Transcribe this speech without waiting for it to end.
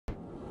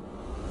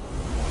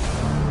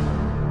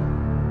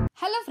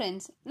Hello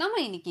friends,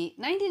 நம்ம இன்னைக்கு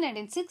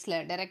 1996ல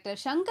director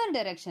Shankar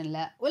டைரக்ஷன்ல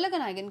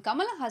உலகநாயகன்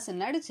கமல்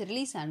ஹாசன் நடிச்சு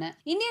ரிலீஸ் ஆன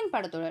இந்தியன்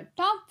படத்தோட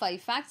டாப் 5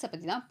 ஃபேக்ட்ஸ்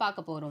பத்தி தான்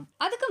பார்க்க போறோம்.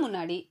 அதுக்கு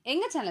முன்னாடி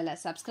எங்க சேனலை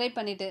சப்ஸ்கிரைப்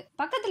பண்ணிட்டு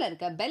பக்கத்துல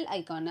இருக்க பெல்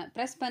ஐகானை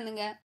பிரஸ்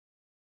பண்ணுங்க.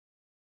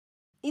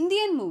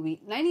 Indian movie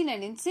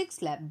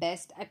 1996ல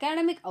best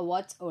academic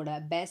awards ஓட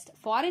பெஸ்ட்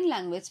ஃபாரின்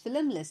லாங்குவேஜ்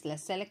ஃபிலிம் லிஸ்ட்ல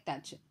செலக்ட்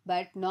ஆச்சு.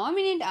 பட்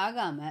நாமினேட்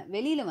ஆகாம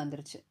வெளியில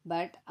வந்துருச்சு.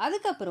 பட்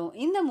அதுக்கப்புறம்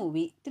இந்த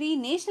மூவி 3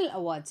 நேஷனல்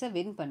அவார்ட்ஸை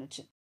வின்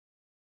பண்ணுச்சு.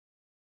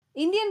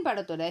 இந்தியன்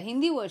படத்தோட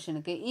ஹிந்தி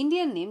வெர்ஷனுக்கு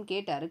இந்தியன் நேம்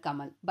கேட்டாரு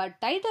கமல். பட்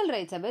டைட்டில்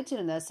ரைட்ஸை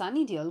வச்சிருந்த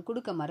சன்னி டியோல்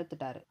கொடுக்க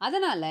மறுத்துட்டாரு.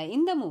 அதனால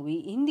இந்த மூவி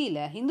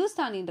ஹிந்தில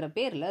ஹிந்துஸ்தானின்ற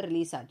பேர்ல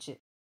ரிலீஸ் ஆச்சு.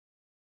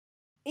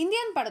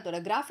 இந்தியன் படத்தோட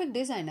கிராபிக்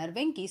டிசைனர்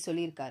வெங்கி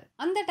சொல்லியிருக்காரு,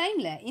 அந்த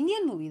டைம்ல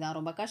இந்தியன் மூவி தான்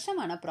ரொம்ப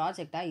கஷ்டமான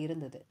ப்ராஜெக்டா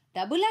இருந்தது.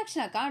 டபுள்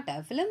ஆக்ஷனை காட்ட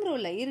பிலிம்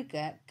ரோல்ல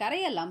இருக்க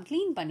கரையெல்லாம்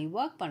கிளீன் பண்ணி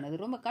ஒர்க்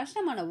பண்ணது ரொம்ப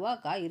கஷ்டமான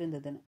ஒர்க்கா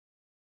இருந்ததுன்னு.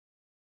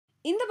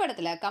 இந்த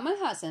படத்துல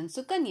கமல்ஹாசன்,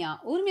 சுகன்யா,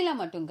 ஊர்மிளா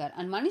மட்டுங்கர்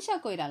அண்ட் மனிஷா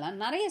கொய்ராலா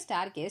நிறைய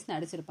ஸ்டார் கேஸ்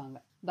நடிச்சிருப்பாங்க.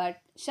 பட்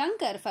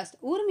ஷங்கர் ஃபர்ஸ்ட்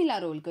ஊர்மிளா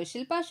ரோலுக்கு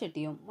ஷில்பா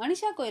ஷெட்டியும்,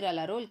 மனிஷா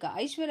கொய்ராலா ரோலுக்கு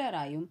ஐஸ்வர்யா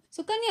ராயும்,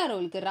 சுகன்யா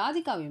ரோலுக்கு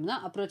ராதிகாவையும்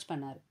தான் அப்ரோச்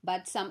பண்ணாரு.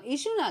 பட் சம்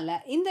இஷ்யூனால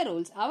இந்த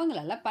ரோல்ஸ்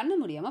அவங்களால பண்ண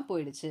முடியாம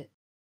போயிடுச்சு.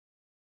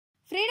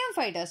 ஃப்ரீடம்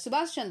ஃபைட்டர்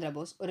சுபாஷ் சந்திர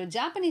போஸ் ஒரு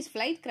ஜாப்பனீஸ்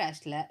பிளைட்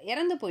கிராஷ்ல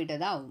இறந்து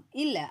போயிட்டதாவும்,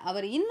 இல்ல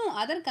அவர் இன்னும்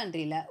அதர்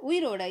கண்ட்ரில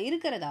உயிரோட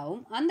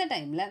இருக்கிறதாவும் அந்த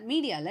டைம்ல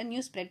மீடியால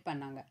நியூஸ் ஸ்ப்ரெட்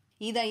பண்ணாங்க.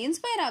 இதை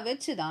இன்ஸ்பயரா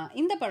வச்சுதான்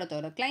இந்த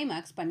படத்தோட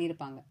கிளைமேக்ஸ்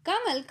பண்ணிருப்பாங்க.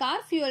 கமல்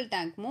கார் ஃபியூல்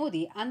டேங்க்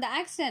மோதி அந்த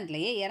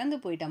ஆக்சிடென்ட்லயே இறந்து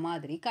போயிட்ட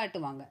மாதிரி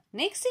காட்டுவாங்க.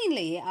 நெக்ஸ்ட்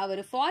சீன்லயே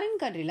அவர் ஃபாரின்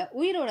கண்ட்ரில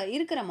உயிரோட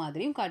இருக்கிற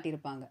மாதிரியும்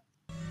காட்டியிருப்பாங்க.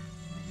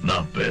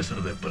 நான்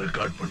பேசுறத இப்ப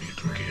ரெக்கார்ட்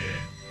பண்ணிட்டு இருக்கேன்,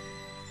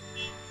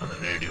 அத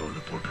ரேடியோல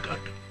போட்டு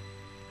காட்டு.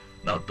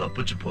 நான்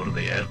தப்பிச்சு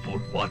போறதை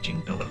ஏர்போர்ட்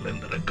வாட்சிங் டவர்ல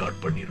இருந்து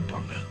ரெக்கார்ட்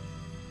பண்ணிருப்பாங்க,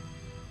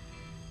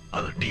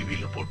 அத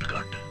டிவில போட்டு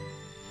காட்டு.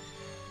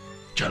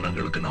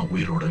 ஜனங்களுக்கு நான்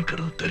உயிரோட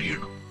இருக்கிறது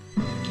தெரியணும்.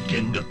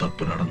 எங்க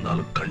தப்பு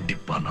நடந்தாலும்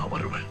கண்டிப்பா நான்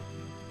வருவேன்.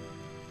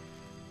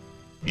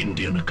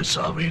 இந்தியனுக்கு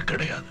சாவே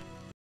கிடையாது.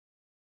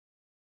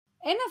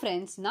 என்ன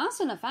ஃப்ரெண்ட்ஸ், நான்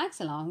சொன்ன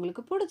ஃபேக்ட்ஸ் எல்லாம்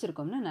உங்களுக்கு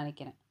பிடிச்சிருக்கும்னு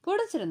நினைக்கிறேன்.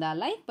 பிடிச்சிருந்தா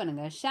லைக்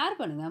பண்ணுங்க, ஷேர்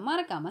பண்ணுங்க,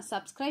 மறக்காம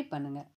சப்ஸ்கிரைப் பண்ணுங்க.